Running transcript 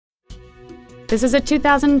This is a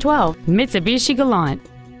 2012 Mitsubishi Galant.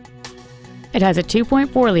 It has a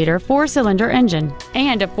 2.4-liter four-cylinder engine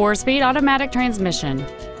and a 4-speed automatic transmission.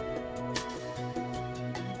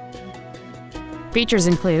 Features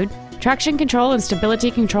include traction control and stability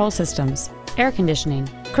control systems, air conditioning,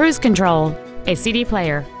 cruise control, a CD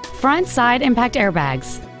player, front side impact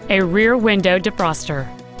airbags, a rear window defroster,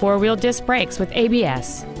 4-wheel disc brakes with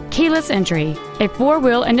ABS, keyless entry, a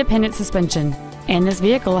 4-wheel independent suspension, and this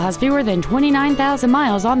vehicle has fewer than 29,000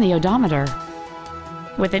 miles on the odometer.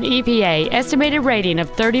 With an EPA estimated rating of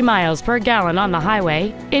 30 miles per gallon on the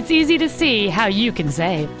highway, it's easy to see how you can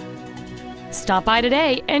save. Stop by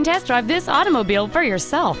today and test drive this automobile for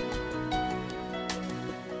yourself.